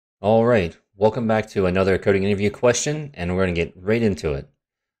All right, welcome back to another coding interview question, and we're going to get right into it.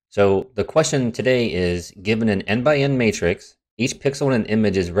 So the question today is, given an n by n matrix, each pixel in an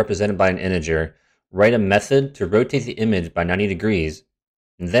image is represented by an integer, write a method to rotate the image by 90 degrees,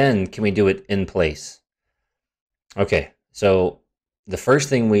 and then can we do it in place? Okay, so the first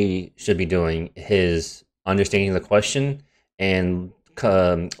thing we should be doing is understanding the question and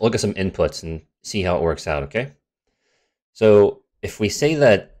look at some inputs and see how it works out, okay? So if we say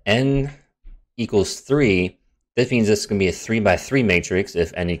that n equals 3, this means this is going to be a 3 by 3 matrix.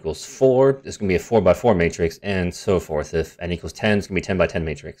 If n equals 4, this is going to be a 4 by 4 matrix, and so forth. If n equals 10, it's going to be 10 by 10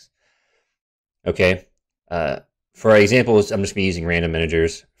 matrix. Okay, for our examples, I'm just going to be using random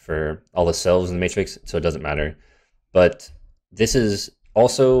integers for all the cells in the matrix, so it doesn't matter. But this is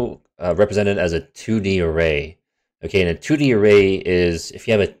also represented as a 2D array. Okay, and a 2D array is, if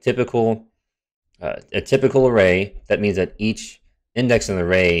you have a typical array, that means that each index in the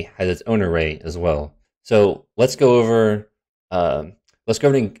array has its own array as well. So let's go over an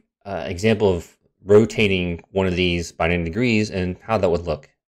example of rotating one of these by 90 degrees and how that would look.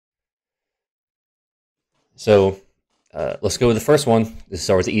 So let's go with the first one. This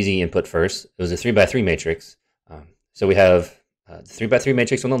starts with the easy input first. It was a 3 by 3 matrix. So we have the 3 by 3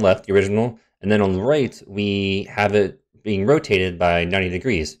 matrix on the left, the original, and then on the right we have it being rotated by 90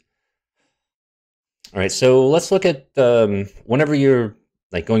 degrees. All right, so let's look at whenever you're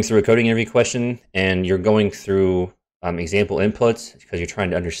going through a coding interview question and you're going through example inputs because you're trying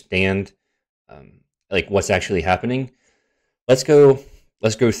to understand what's actually happening. Let's go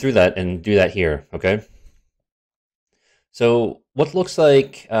through that and do that here, okay? So what looks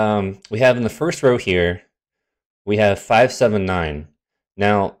like we have in the first row here, we have 5, 7, 9.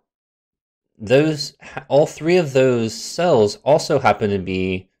 Now, all three of those cells also happen to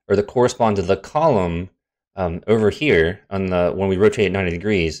be, or that correspond to the column over here on when we rotate it 90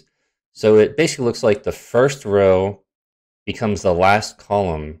 degrees. So it basically looks like the first row becomes the last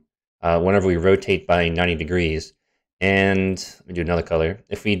column whenever we rotate by 90 degrees. And let me do another color.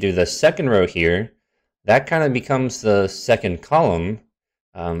 If we do the second row here, that kind of becomes the second column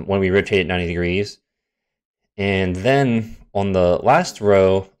when we rotate it 90 degrees. And then on the last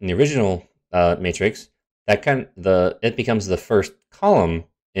row in the original matrix, it becomes the first column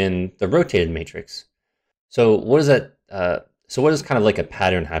in the rotated matrix. So what is that? So what is kind of like a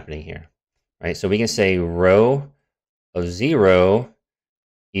pattern happening here, right? So we can say row of 0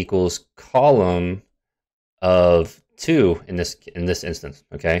 equals column of 2 in this instance.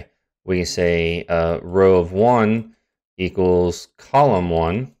 Okay, we can say row of 1 equals column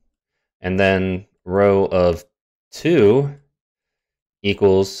 1, and then row of 2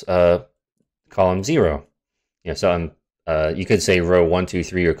 equals column 0. Yeah, so you could say row 1, 2,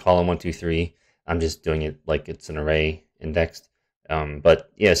 3 or column 1, 2, 3. I'm just doing it like it's an array indexed.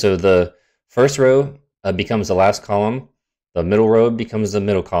 But yeah, so the first row becomes the last column, the middle row becomes the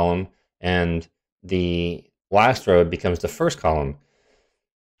middle column, and the last row becomes the first column.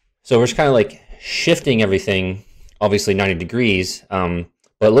 So we're just kind of like shifting everything, obviously 90 degrees, but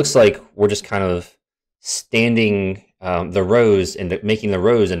it looks like we're just kind of standing the rows and making the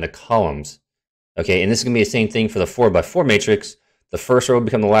rows into columns. Okay, and this is going to be the same thing for the 4 by 4 matrix. The first row will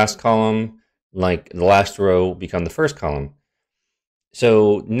become the last column, like the last row will become the first column.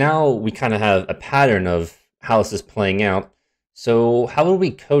 So now we kind of have a pattern of how this is playing out. So how would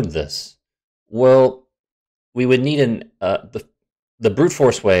we code this? Well, we would need the brute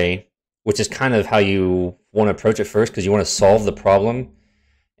force way, which is kind of how you want to approach it first, because you want to solve the problem.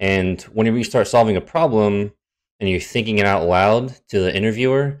 And whenever you start solving a problem and you're thinking it out loud to the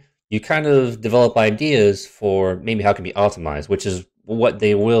interviewer, you kind of develop ideas for maybe how it can be optimized, which is what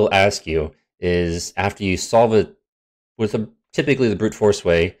they will ask you, is after you solve it with typically the brute force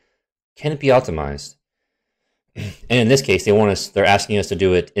way, can it be optimized? And in this case, they're asking us to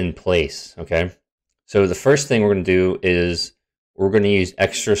do it in place, okay? So the first thing we're going to do is we're going to use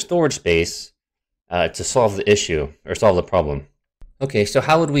extra storage space to solve the issue or solve the problem. Okay, so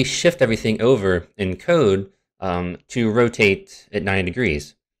how would we shift everything over in code to rotate at 90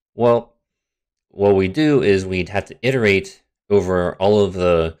 degrees? Well, what we do is we'd have to iterate over all of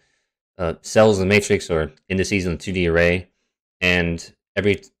the cells in the matrix or indices in the 2D array, and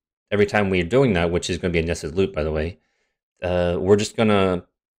every time we're doing that, which is going to be a nested loop, by the way, we're just going to,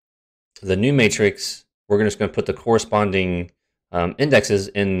 the new matrix, we're just going to put the corresponding indexes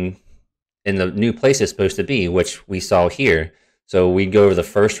in the new place it's supposed to be, which we saw here. So we'd go over the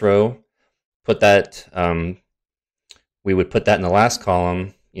first row, put that, we would put that in the last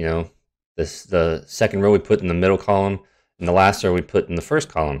column, the second row we put in the middle column, and the last row we put in the first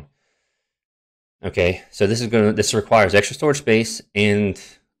column. Okay, so this requires extra storage space, and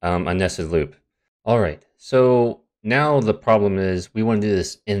a nested loop. All right, so now the problem is we want to do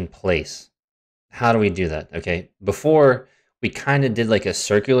this in place. How do we do that? Okay, before we kind of did like a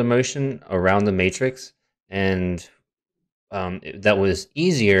circular motion around the matrix, and that was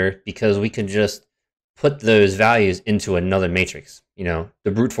easier because we could just put those values into another matrix, the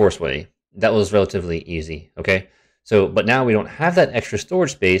brute force way. That was relatively easy, okay? So, but now we don't have that extra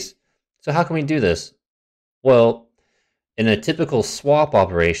storage space, so how can we do this? Well, in a typical swap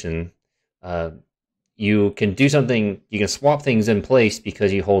operation, you can do something, you can swap things in place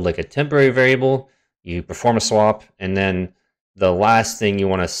because you hold like a temporary variable, you perform a swap, and then the last thing you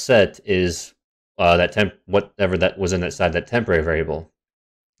want to set is whatever that was inside that temporary variable.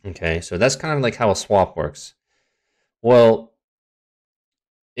 Okay, so that's kind of like how a swap works. Well,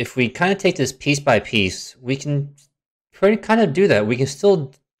 if we kind of take this piece by piece, we can kind of do that. We can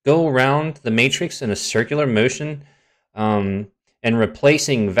still go around the matrix in a circular motion, and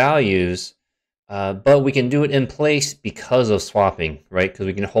replacing values, but we can do it in place because of swapping, right? Because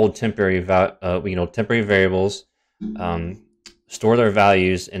we can hold temporary temporary variables, store their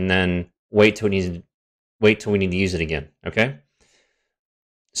values, and then wait till we need to use it again. Okay.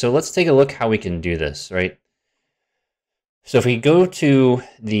 So let's take a look how we can do this, right? So if we go to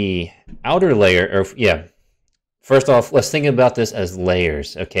the outer layer, first off, let's think about this as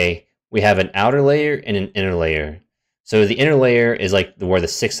layers, okay? We have an outer layer and an inner layer. So the inner layer is like where the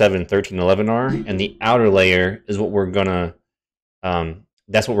 6, 7, 13, 11 are, and the outer layer is what we're gonna,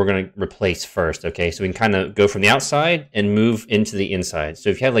 that's what we're gonna replace first, okay? So we can kind of go from the outside and move into the inside. So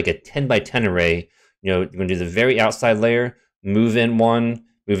if you have like a 10 by 10 array, you're gonna do the very outside layer, move in one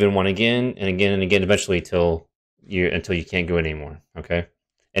again, and again and again, eventually until you can't go anymore, okay?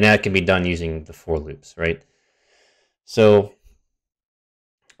 And that can be done using the for loops, right? So,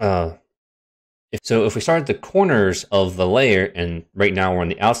 if we start at the corners of the layer, and right now we're on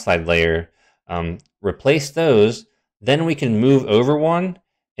the outside layer, replace those, then we can move over one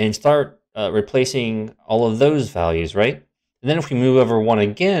and start replacing all of those values, right? And then if we move over one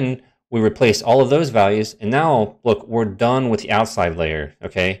again, we replace all of those values, and now, look, we're done with the outside layer,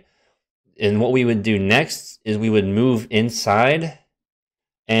 okay? And what we would do next is we would move inside,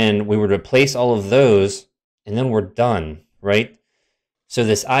 and we would replace all of those, and then we're done, right? So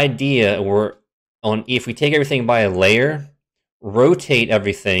this idea, if we take everything by a layer, rotate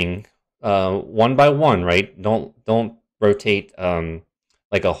everything one by one, right? Don't rotate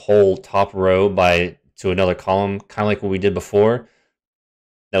like a whole top row to another column, kind of like what we did before.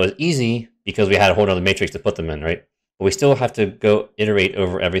 That was easy because we had a whole other matrix to put them in, right? But we still have to go iterate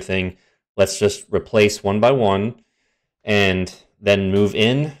over everything. Let's just replace one by one, and then move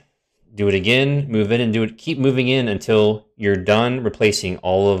in, do it again, move in and do it, keep moving in until you're done replacing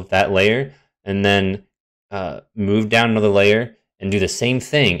all of that layer, and then move down another layer and do the same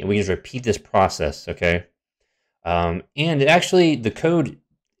thing. And we just repeat this process, okay? And actually, the code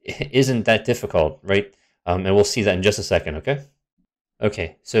isn't that difficult, right? And we'll see that in just a second, okay?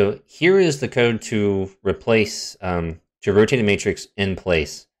 Okay, so here is the code to replace, to rotate a matrix in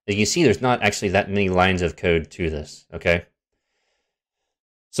place. As you see, there's not actually that many lines of code to this, okay?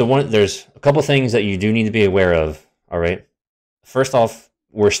 So there's a couple things that you do need to be aware of, all right? First off,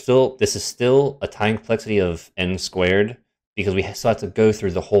 this is still a time complexity of n squared because we still have to go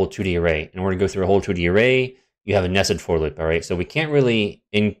through the whole 2D array. In order to go through a whole 2D array, you have a nested for loop, all right? So we can't really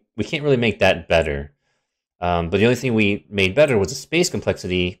make that better. But the only thing we made better was the space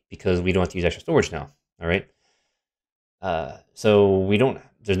complexity because we don't have to use extra storage now, all right? So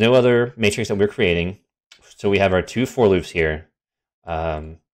there's no other matrix that we're creating. So we have our two for loops here.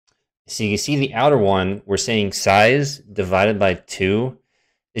 So you see the outer one, we're saying size divided by 2.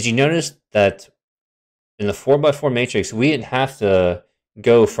 Did you notice that in the 4x4 matrix, we didn't have to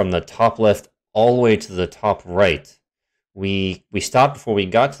go from the top left all the way to the top right. We stopped before we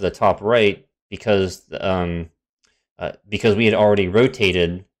got to the top right because we had already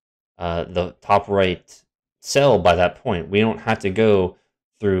rotated the top right cell by that point. We don't have to go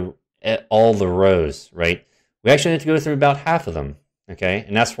through all the rows, right? We actually have to go through about half of them, okay?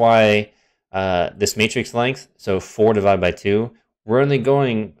 And that's why this matrix length, so 4 divided by 2, we're only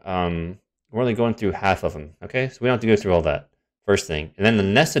going through half of them, okay? So we don't have to go through all that, first thing. And then the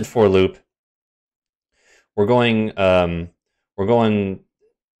nested for loop, we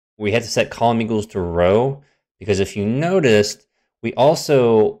had to set column equals to row, because if you noticed, we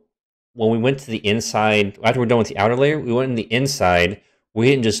also, when we went to the inside, after we're done with the outer layer, we went in the inside, we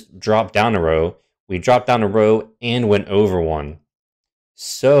didn't just drop down a row, we dropped down a row and went over one.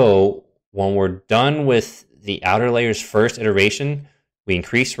 So when we're done with the outer layer's first iteration, we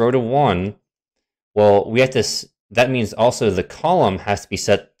increase row to 1. Well, we have to that means also the column has to be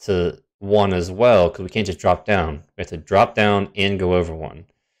set to 1 as well, because we can't just drop down. We have to drop down and go over 1.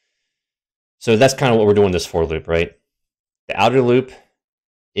 So that's kind of what we're doing this for loop, right? The outer loop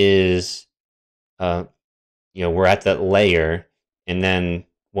is, we're at that layer, and then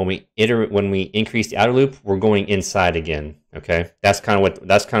when we increase the outer loop, we're going inside again. Okay, that's kind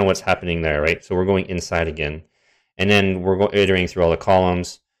of what's happening there, right? So we're going inside again, and then we're iterating through all the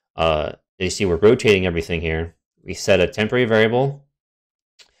columns. You see, we're rotating everything here. We set a temporary variable.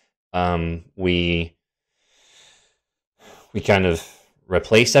 We kind of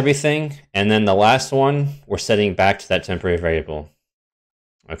replace everything, and then the last one, we're setting back to that temporary variable.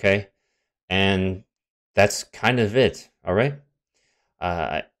 Okay, and that's kind of it. All right.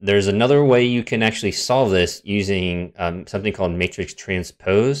 There's another way you can actually solve this using something called matrix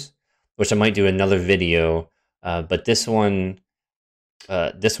transpose, which I might do another video. But this one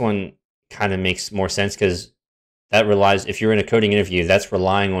kind of makes more sense because that relies, if you're in a coding interview, that's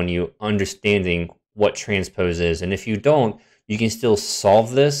relying on you understanding what transpose is. And if you don't, you can still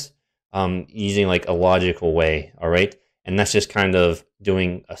solve this using like a logical way. All right. And that's just kind of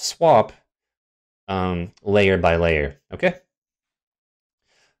doing a swap layer by layer. Okay.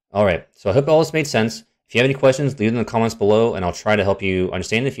 All right, so I hope all this made sense. If you have any questions, leave them in the comments below, and I'll try to help you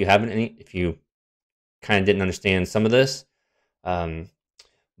understand if you kind of didn't understand some of this.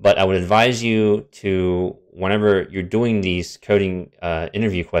 But I would advise you to, whenever you're doing these coding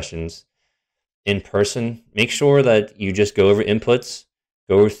interview questions in person, make sure that you just go over inputs,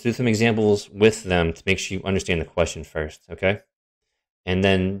 go through some examples with them to make sure you understand the question first, okay? And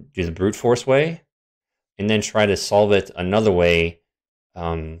then do the brute force way, and then try to solve it another way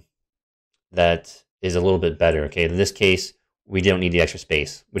that is a little bit better. Okay, in this case, we don't need the extra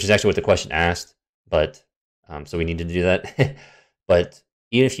space, which is actually what the question asked, but so we need to do that. But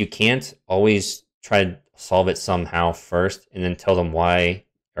even if you can't, always try to solve it somehow first, and then tell them why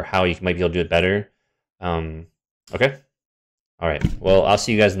or how you might be able to do it better. Okay? All right, well, I'll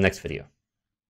see you guys in the next video.